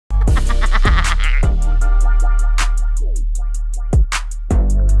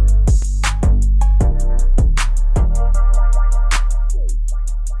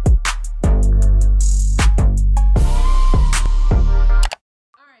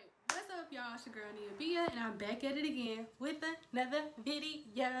it's your girl Nia and I'm back at it again with another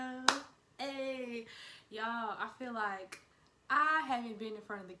video. Hey, y'all, I feel like I haven't been in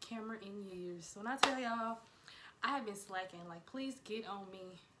front of the camera in years. So when I tell y'all, I have been slacking. Like, please get on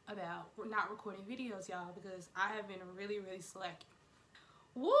me about not recording videos, y'all, because I have been really slacking.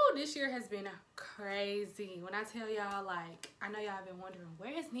 Woo, this year has been crazy. When I tell y'all, like, I know y'all have been wondering,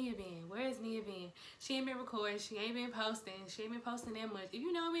 where has Nia been? Where has Nia been? She ain't been recording. She ain't been posting. She ain't been posting that much. If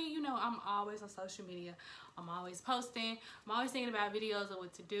you know me, you know I'm always on social media. I'm always posting. I'm always thinking about videos of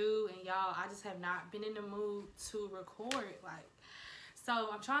what to do. And y'all, I just have not been in the mood to record. Like, so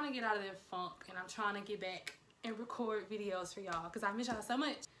I'm trying to get out of that funk. And I'm trying to get back and record videos for y'all. Because I miss y'all so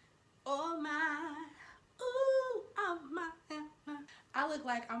much. Oh my. Ooh, oh my. I look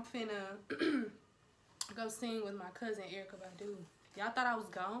like I'm finna go sing with my cousin Erykah Badu. Y'all thought I was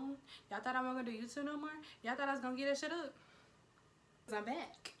gone? Y'all thought I wasn't gonna do YouTube no more? Y'all thought I was gonna get that shit up? Cause I'm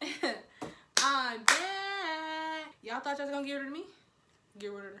back. I'm back. Y'all thought y'all was gonna get rid of me?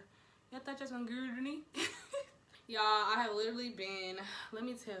 Get rid of her. Y'all thought y'all was gonna get rid of me? Y'all, I have literally been, let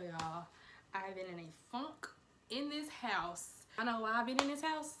me tell y'all, I have been in a funk in this house. I know why I've been in this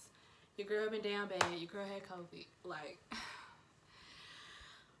house. Your girl been down bad. Your girl had COVID. Like,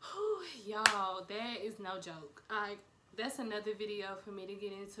 y'all, that is no joke. That's another video for me to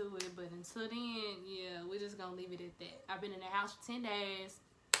get into it, but until then, yeah, we're just gonna leave it at that. I've been in the house for 10 days.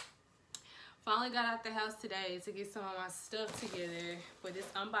 Finally got out the house today to get some of my stuff together for this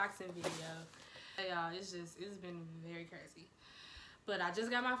unboxing video. Y'all, it's been very crazy. But I just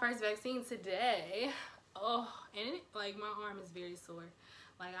got my first vaccine today. Oh, and like, my arm is very sore.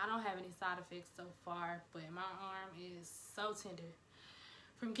 Like, I don't have any side effects so far, but my arm is so tender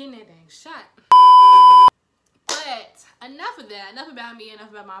from getting that dang shot. But enough of that. Enough about me.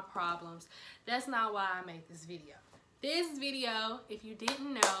 Enough about my problems. That's not why I made this video. This video, if you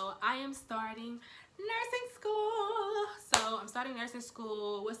didn't know, I am starting nursing school. So I'm starting nursing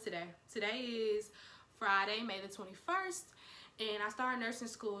school. What's today? Today is Friday, May the 21st. And I started nursing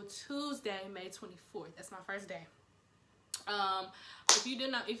school Tuesday, May 24th. That's my first day. If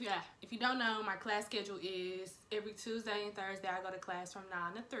you don't know, my class schedule is every Tuesday and Thursday I go to class from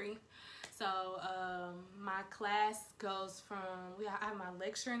 9 to 3. So my class goes from, I have my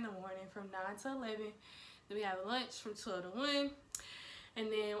lecture in the morning from 9 to 11. Then we have lunch from 12 to 1.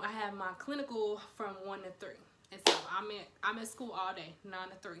 And then I have my clinical from 1 to 3. And so I'm at school all day, 9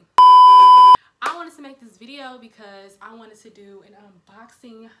 to 3. I wanted to make this video because I wanted to do an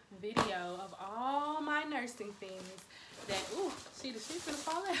unboxing video of all my nursing things that, ooh, she's gonna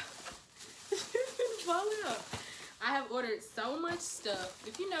fall out. She's gonna fall out. I have ordered so much stuff.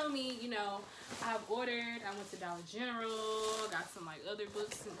 If you know me, you know, I went to Dollar General, got some like other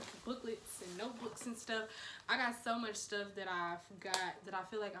books and booklets and notebooks and stuff. I got so much stuff that I've got that I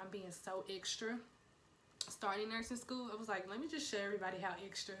feel like I'm being so extra starting nursing school. I was like, let me just show everybody how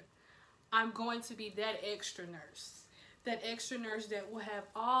extra I'm going to be. That extra nurse. That extra nurse that will have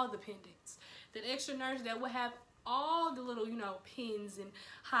all the pendants. That extra nurse that will have all the little, you know, pins and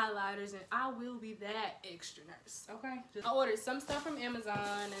highlighters, and I will be that extra nurse, okay? I ordered some stuff from Amazon,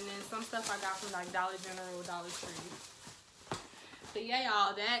 and then some stuff I got from like Dollar General, Dollar Tree. But yeah,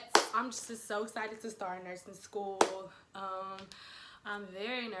 y'all, I'm just so excited to start nursing school. I'm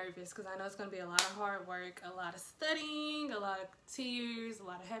very nervous because I know it's going to be a lot of hard work, a lot of studying, a lot of tears, a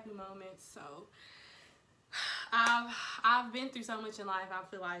lot of happy moments. So I've been through so much in life. I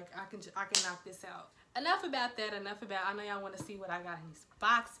feel like I can knock this out. Enough about that. I know y'all want to see what I got in these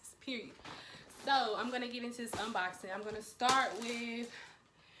boxes, period. So I'm going to get into this unboxing. I'm going to start with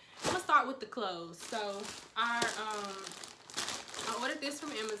the clothes. So I ordered this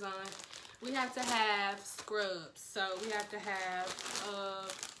from Amazon. We have to have scrubs. So we have to have,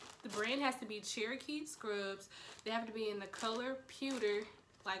 the brand has to be Cherokee scrubs. They have to be in the color pewter,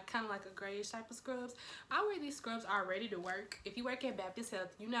 like kind of like a grayish type of scrubs. I wear these scrubs are ready to work. If you work at Baptist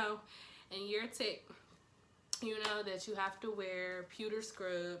Health, you know, and you're a tech, you know that you have to wear pewter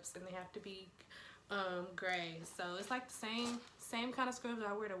scrubs, and they have to be gray. So it's like the same kind of scrubs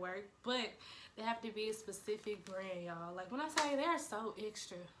I wear to work, but they have to be a specific brand, y'all. Like, when I say they are so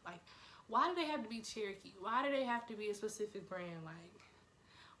extra, like, why do they have to be Cherokee? Why do they have to be a specific brand? Like,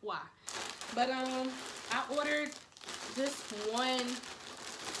 why? But I ordered this one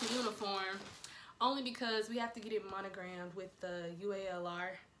uniform only because we have to get it monogrammed with the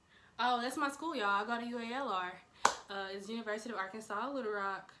UALR. Oh, that's my school, y'all. I go to UALR. It's University of Arkansas, Little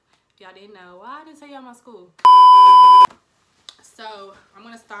Rock. If y'all didn't know. Why I didn't tell y'all my school? So I'm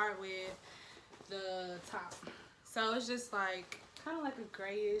gonna start with the top. So it's just like kind of like a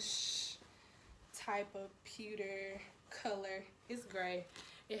grayish type of pewter color. It's gray.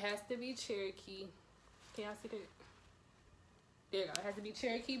 It has to be Cherokee. Can y'all see that? There you go. It has to be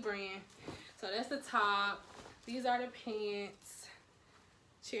Cherokee brand. So that's the top. These are the pants.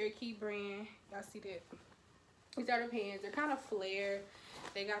 Cherokee brand. Y'all see that? These are the pants. They're kind of flare.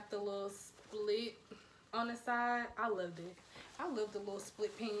 They got the little split on the side. I loved it. I love the little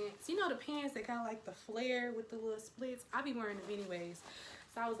split pants. You know the pants that kind of like the flare with the little splits? I be wearing them anyways.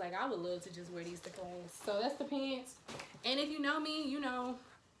 So I was like, I would love to just wear these to class. So that's the pants. And if you know me, you know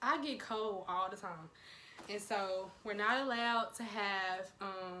I get cold all the time. And so we're not allowed to have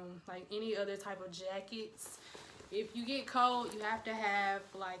like any other type of jackets. If you get cold, you have to have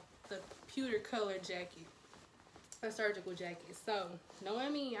like the pewter color jacket, a surgical jacket. So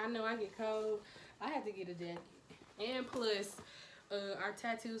knowing me, I know I get cold. I have to get a jacket. And plus, our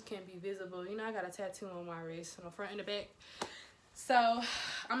tattoos can be visible. You know, I got a tattoo on my wrist, on the front and the back. So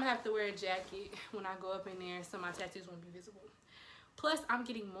I'm gonna have to wear a jacket when I go up in there so my tattoos won't be visible. Plus, I'm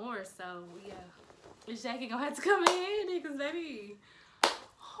getting more, so yeah. This jacket gonna have to come in handy, cause baby,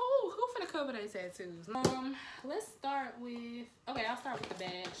 who finna cover their tattoos? Let's start with, okay, I'll start with the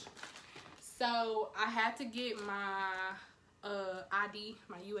badge. So I had to get my ID,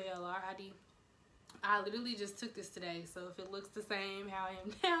 my UALR ID. I literally just took this today, so if it looks the same how I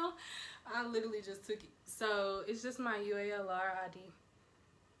am now, I literally just took it. So it's just my UALR ID.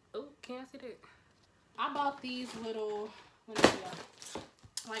 Oh, can I see that? I bought these little, let me see y'all.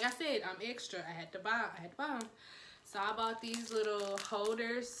 Like I said, I'm extra. I had to buy them. So I bought these little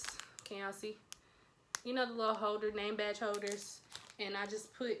holders. Can y'all see? You know the little holder, name badge holders. And I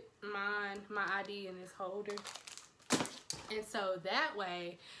just put my ID in this holder. And so that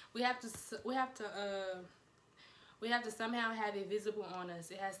way, we have to somehow have it visible on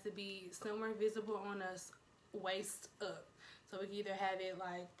us. It has to be somewhere visible on us, waist up. So we can either have it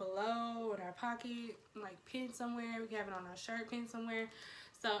like below in our pocket, like pinned somewhere. We can have it on our shirt pinned somewhere.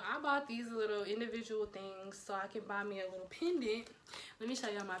 So I bought these little individual things so I can buy me a little pendant. Let me show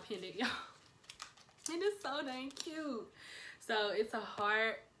y'all my pendant, y'all. It is so dang cute. So it's a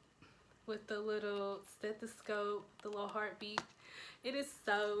heart with the little stethoscope, the little heartbeat. It is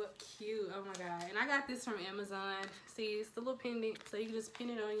so cute. Oh my god. And I got this from Amazon. See, it's the little pendant, so you can just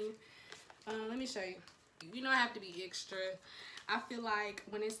pin it on you. Let me show you. You know I have to be extra. I feel like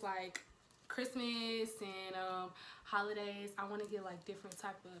when it's like Christmas and holidays, I want to get like different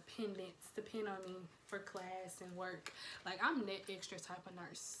type of pendants to pin on me for class and work. Like I'm that extra type of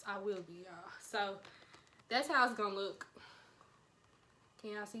nurse. I will be, y'all. So that's how it's gonna look.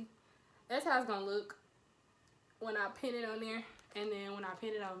 Can y'all see? That's how it's gonna look when I pin it on there, and then when I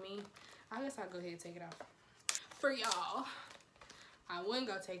pin it on me, I guess I'll go ahead and take it off. For y'all, I wouldn't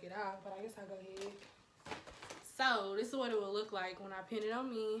go take it off, but I guess I'll go ahead. So this is what it will look like when I pin it on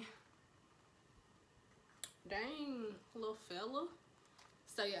me. Dang, little fella.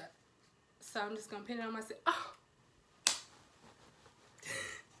 So yeah, so I'm just gonna pin it on myself. Oh,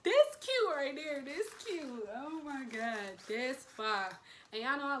 that's cute right there. That's cute. Oh my god, that's fire. And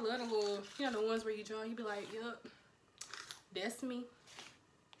y'all know I love the little, you know, the ones where you draw, you be like, yup, that's me.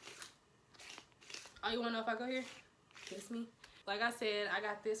 Oh, you wanna know if I go here? That's me. Like I said, I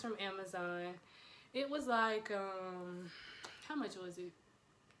got this from Amazon. It was like, how much was it?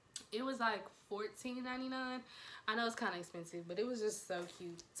 It was like $14.99. I know it's kind of expensive, but it was just so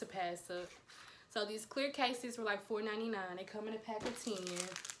cute to pass up. So these clear cases were like $4.99. They come in a pack of 10.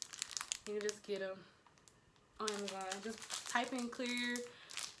 You can just get them on Amazon. Just type in clear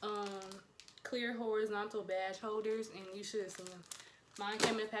horizontal badge holders, and you should see them. Mine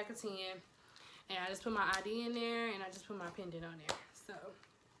came in a pack of 10, and I just put my ID in there, and I just put my pendant on there. So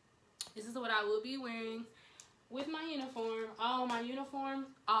this is what I will be wearing with my uniform. Oh, my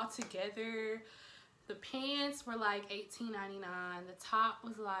uniform all together, the pants were like $18.99. The top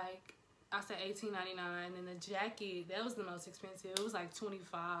was like, I said $18.99, and then the jacket, that was the most expensive. It was like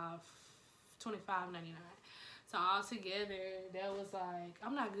 $25.99. So all together, that was like,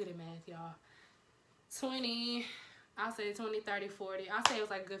 I'm not good at math, y'all. 20, I'll say 20, 30, 40. I'll say it was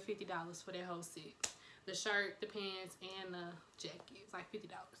like a good $50 for that whole set. The shirt, the pants, and the jacket. It's like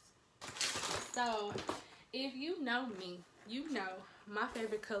 $50. So if you know me, you know my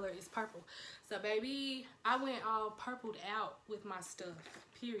favorite color is purple. So baby, I went all purpled out with my stuff,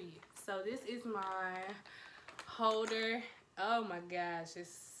 period. So this is my holder. Oh my gosh,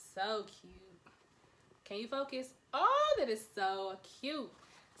 it's so cute. Can you focus? Oh, that is so cute.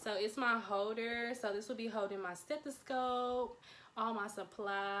 So it's my holder. So this will be holding my stethoscope, all my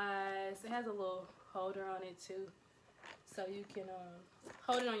supplies. It has a little holder on it too, so you can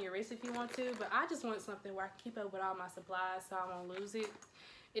hold it on your wrist if you want to. But I just want something where I can keep up with all my supplies so I won't lose it.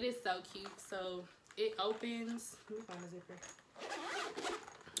 It is so cute. So it opens. Let me find the zipper.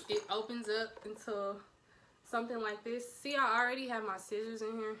 it opens up into something like this. See, I already have my scissors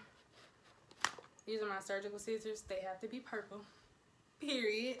in here. These are my surgical scissors. They have to be purple,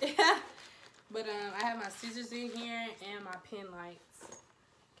 period. But I have my scissors in here and my pen lights.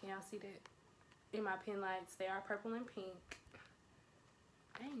 Can y'all see that? In my pen lights, they are purple and pink.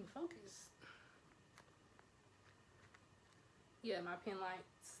 Dang, focus. Yeah, my pen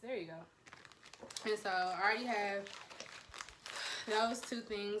lights. There you go. And so I already have those two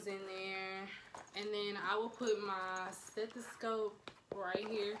things in there. And then I will put my stethoscope right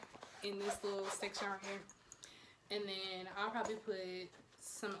here in this little section right here. And then I'll probably put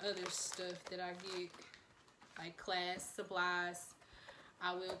some other stuff that I get, like class supplies,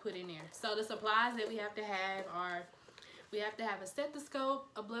 I will put in there. So the supplies that we have to have are, we have to have a stethoscope,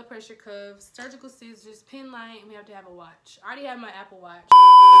 a blood pressure cuff, surgical scissors, pen light, and we have to have a watch. I already have my Apple Watch.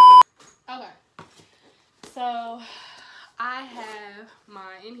 Okay. So I have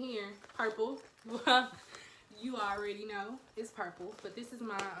mine in here, purple. You already know it's purple, but this is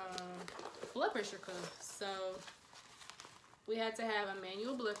my blood pressure cuff. So we had to have a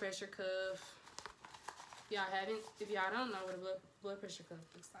manual blood pressure cuff. If y'all don't know what a blood pressure cuff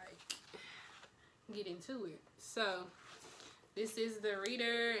looks like, get into it. So this is the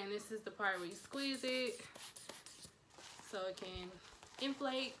reader, and this is the part where you squeeze it so it can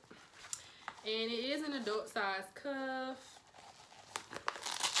inflate. And it is an adult size cuff.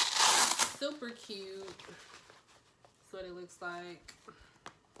 Super cute. That's what it looks like.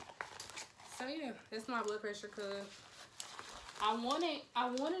 So yeah, that's my blood pressure cuff. I wanted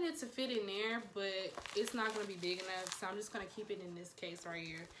it to fit in there, but it's not gonna be big enough, so I'm just gonna keep it in this case right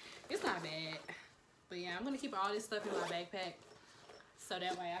here. It's not bad, but yeah, I'm gonna keep all this stuff in my backpack so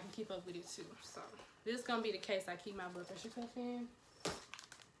that way I can keep up with it too. So this is gonna be the case I keep my blood pressure cuff in.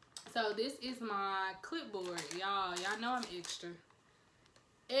 So this is my clipboard, y'all. Y'all know I'm extra.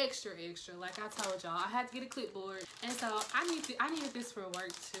 Like I told y'all, I had to get a clipboard, and so I needed this for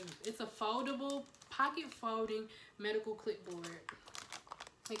work too. It's a foldable, pocket folding medical clipboard.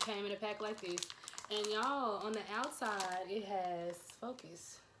 It came in a pack like this, and y'all, on the outside it has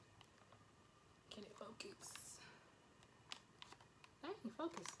focus. Can it focus? Dang,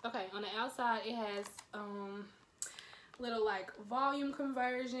 focus. Okay, on the outside it has little like volume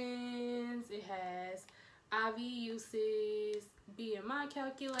conversions. It has IV uses, BMI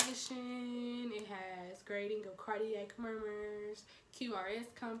calculation. It has grading of cardiac murmurs,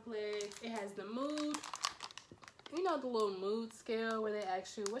 QRS complex. It has the mood. You know, the little mood scale where they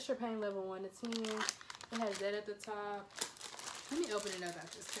ask you, what's your pain level 1 to 10? It has that at the top. Let me open it up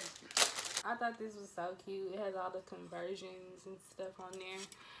after this second. I thought this was so cute. It has all the conversions and stuff on there,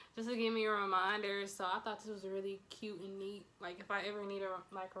 just to give me a reminder. So I thought this was really cute and neat. Like if I ever need a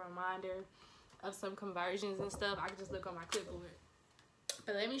reminder of some conversions and stuff, I can just look on my clipboard.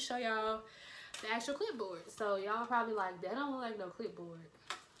 But let me show y'all the actual clipboard. So y'all probably like, that don't look like no clipboard.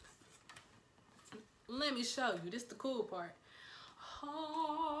 Let me show you. This is the cool part.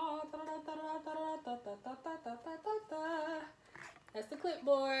 That's the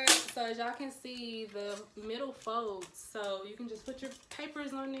clipboard. So as y'all can see, the middle folds. So you can just put your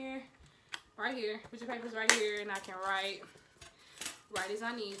papers on there, right here. Put your papers right here, and I can write as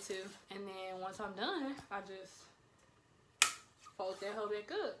I need to. And then once I'm done, I just fold that whole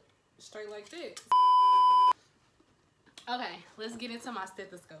back up, straight like this. Okay, let's get into my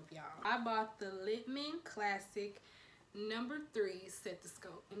stethoscope, y'all. I bought the Littmann Classic #3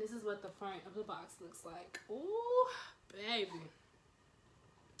 stethoscope, and this is what the front of the box looks like. Ooh, baby.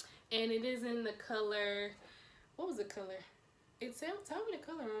 And it is in the color, what was the color? Tell me the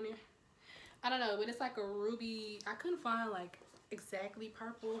color on there. I don't know, but it's like a ruby. I couldn't find like exactly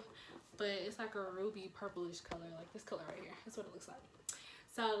purple, but it's like a ruby purplish color, like this color right here. That's what it looks like.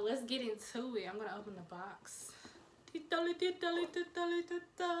 So let's get into it. I'm gonna open the box.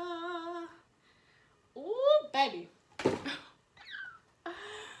 Ooh, baby.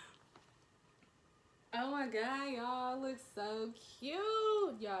 Oh my god, y'all, look so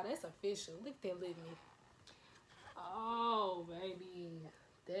cute. Y'all, that's official. Look at that Littmann. Oh, baby.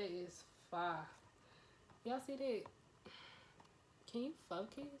 That is fire. Y'all see that? Can you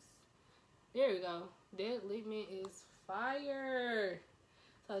focus? There we go. That Littmann is fire.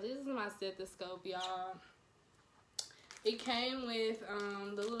 So this is my stethoscope, y'all. It came with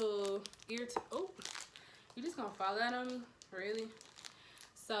the little ear tube. Oh, you just gonna fall out on me? Really?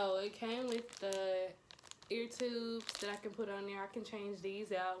 So it came with the ear tubes that I can put on there. I can change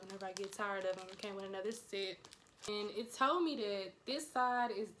these out whenever I get tired of them. It came with another set. And it told me that this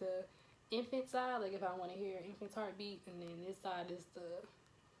side is the infant side, like if I want to hear infant's heartbeat, and then this side is the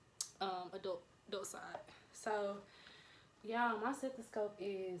adult side. So Y'all, my stethoscope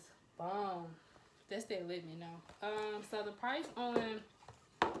is bomb. That's that let me know. So the price on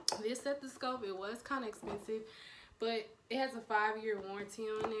this stethoscope, it was kind of expensive, but it has a 5-year warranty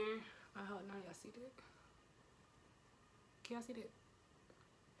on there. I hope now y'all see that. Can y'all see that?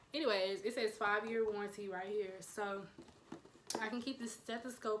 Anyways, it says 5-year warranty right here. So I can keep this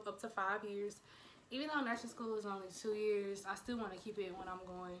stethoscope up to 5 years. Even though nursing school is only 2 years, I still want to keep it when I'm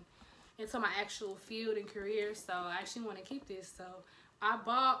going into my actual field and career. So I actually want to keep this. So I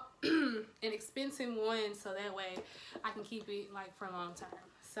bought an expensive one so that way I can keep it like for a long time.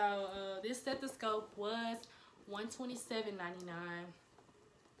 So this stethoscope was $127.99.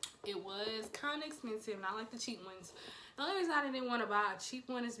 It was kind of expensive, not like the cheap ones. The only reason I didn't want to buy a cheap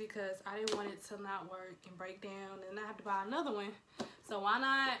one is because I didn't want it to not work and break down and I have to buy another one. So why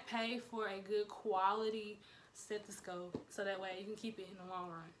not pay for a good quality stethoscope so that way you can keep it in the long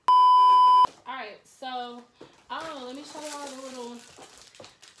run. Alright, so let me show y'all the little,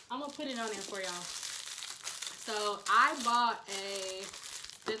 I'm gonna put it on there for y'all. So I bought a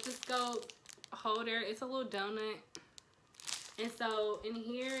stethoscope holder. It's a little donut. And so in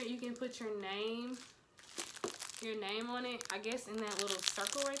here you can put your name on it. I guess in that little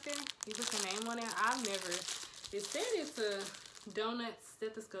circle right there, you put your name on it. It said it's a donut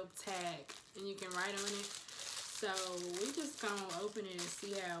stethoscope tag and you can write on it. So we just gonna open it and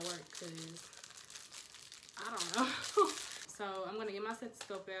see how it works because I don't know. So I'm gonna get my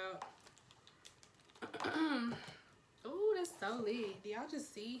stethoscope out. Oh, that's so lit. Do y'all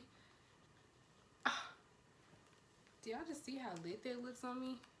just see? Do y'all just see how lit that looks on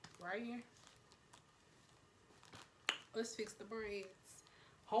me? Right here. Let's fix the braids.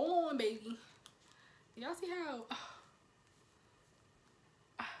 Hold on, baby. Do y'all see how...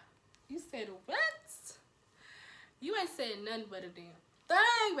 You said what? You ain't said nothing but a damn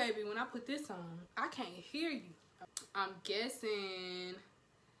thing, baby. When I put this on, I can't hear you. I'm guessing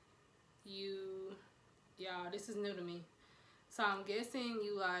y'all, this is new to me. So I'm guessing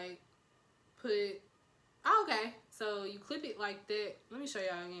you like put... Okay, so you clip it like that. Let me show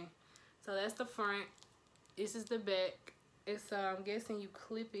y'all again. So that's the front. This is the back. And so I'm guessing you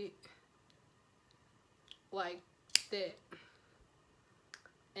clip it like that.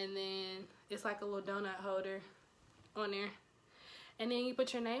 And then it's like a little donut holder on there. And then you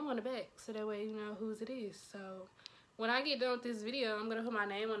put your name on the back so that way you know whose it is. So when I get done with this video, I'm gonna put my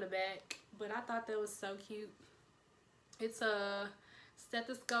name on the back. But I thought that was so cute. It's a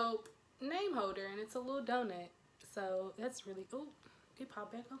stethoscope name holder and it's a little donut. So that's really, oh, it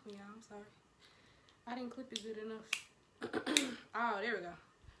popped back on me, y'all. I'm sorry. I didn't clip it good enough. Oh, there we go.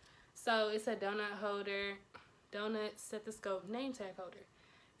 So it's a donut holder, donut stethoscope name tag holder.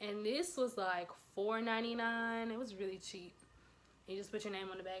 And this was like $4.99. It was really cheap. You just put your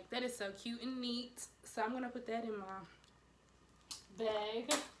name on the back. That is so cute and neat. So I'm gonna put that in my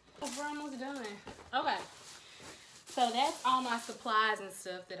bag. We're almost done. Okay. So that's all my supplies and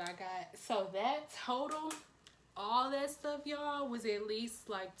stuff that I got. So that total, all that stuff, y'all, was at least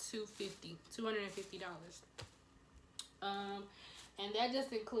like $250. And that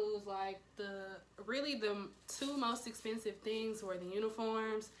just includes like the two most expensive things were the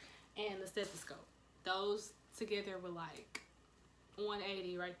uniforms and the stethoscope. Those together were like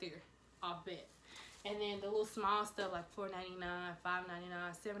 $180 right there off bat. And then the little small stuff like $4.99,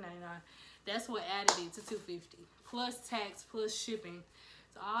 $5.99, $7.99, that's what added it to $250 plus tax plus shipping.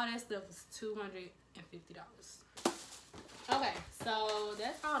 So all that stuff was $250. Okay, so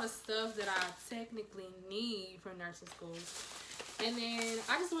that's all the stuff that I technically need for nursing school. And then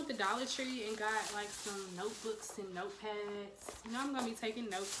I just went to Dollar Tree and got like some notebooks and notepads. You know, I'm gonna be taking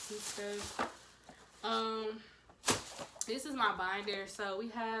notes and stuff. This is my binder. So we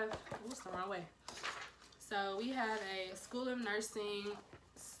have, what's the wrong way? So we have a School of Nursing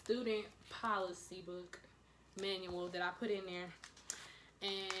student policy book manual that I put in there.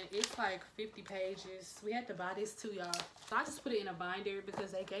 And it's like 50 pages. We had to buy this too, y'all. So I just put it in a binder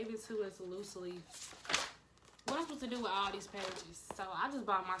because they gave it to us loosely. What am I supposed to do with all these pages? So I just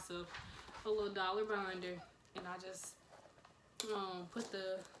bought myself a little dollar binder and I just put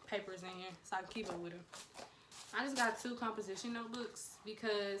the papers in here so I can keep it with them. I just got 2 composition notebooks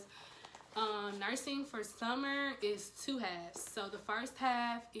because nursing for summer is 2 halves. So the first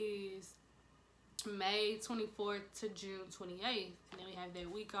half is May 24th to June 28th. And then we have that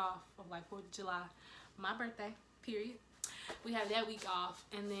week off of like 4th of July, my birthday, period. We have that week off.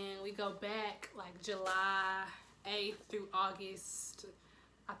 And then we go back like July 8th through August,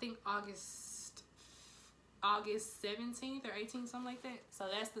 I think August 17th or 18th, something like that. So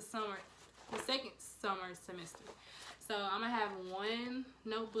that's the summer, the second summer semester. So I'm gonna have 1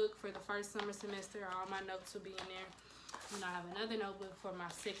 notebook for the first summer semester. All my notes will be in there. And I have another notebook for my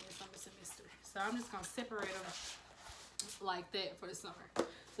second summer semester. So I'm just going to separate them like that for the summer. So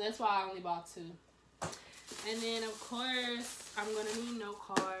that's why I only bought 2. And then, of course, I'm going to need note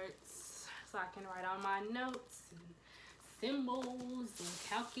cards so I can write all my notes and symbols and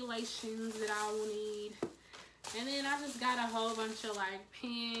calculations that I will need. And then I just got a whole bunch of like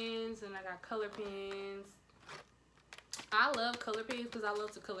pens, and I got color pens. I love color pens because I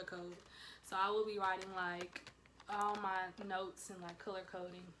love to color code. So I will be writing like all my notes and like color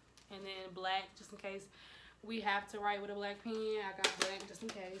coding. And then black, just in case we have to write with a black pen. I got black just in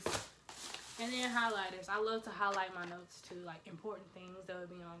case. And then highlighters. I love to highlight my notes too, like important things that would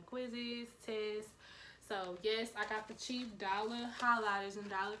be on quizzes, tests. So yes, I got the cheap dollar highlighters and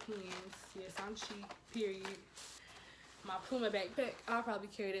dollar pens. Yes, I'm cheap, period. My Puma backpack, I'll probably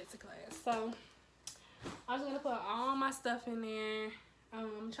carry that to class. So I'm just gonna put all my stuff in there.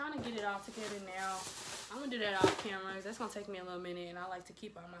 I'm trying to get it all together now. I'm gonna do that off camera. That's gonna take me a little minute, and I like to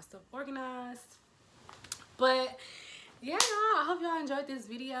keep all my stuff organized. But yeah, y'all, I hope y'all enjoyed this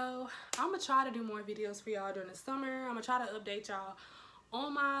video. I'm gonna try to do more videos for y'all during the summer. I'm gonna try to update y'all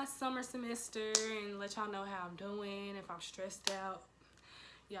on my summer semester and let y'all know how I'm doing, if I'm stressed out.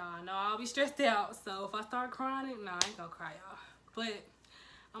 Y'all know I'll be stressed out, so if I start crying, no, I ain't gonna cry, y'all. But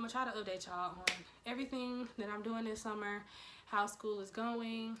I'm gonna try to update y'all on everything that I'm doing this summer, how school is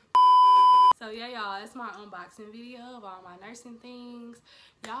going. So yeah, y'all, that's my unboxing video of all my nursing things.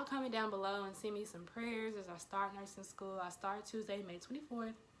 Y'all comment down below and send me some prayers as I start nursing school. I start Tuesday, May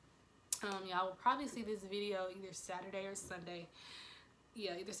 24th. Y'all will probably see this video either Saturday or Sunday.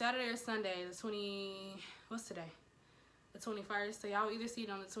 Yeah, either Saturday or Sunday, what's today? The 21st. So y'all will either see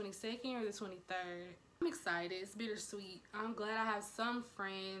it on the 22nd or the 23rd. I'm excited. It's bittersweet. I'm glad I have some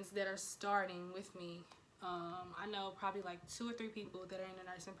friends that are starting with me. I know probably like 2 or 3 people that are in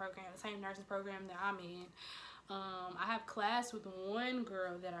the nursing program, the same nursing program that I'm in. I have class with one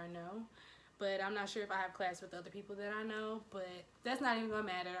girl that I know, but I'm not sure if I have class with other people that I know, but that's not even gonna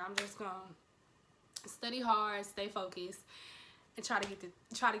matter. I'm just gonna study hard, stay focused, and try to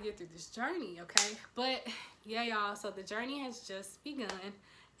get through this journey, okay? But yeah, y'all, so the journey has just begun,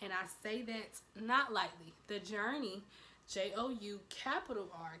 and I say that not lightly. The journey, J-O-U, capital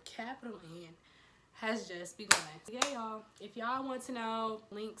R, capital N, has just begun. So yeah, y'all, if y'all want to know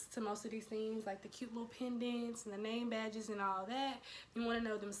links to most of these things, like the cute little pendants and the name badges and all that, if you want to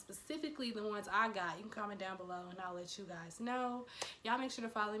know them specifically, the ones I got, you can comment down below and I'll let you guys know. Y'all make sure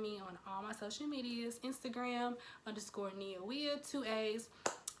to follow me on all my social medias, Instagram _NiaWia, 2 A's,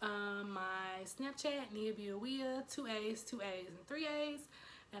 my Snapchat, Nia Biawia, 2 A's, 2 A's, and 3 A's,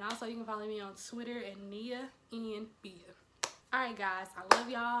 and also you can follow me on Twitter at Nia N Bia. Alright guys, I love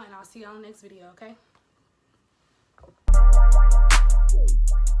y'all, and I'll see y'all in the next video, okay?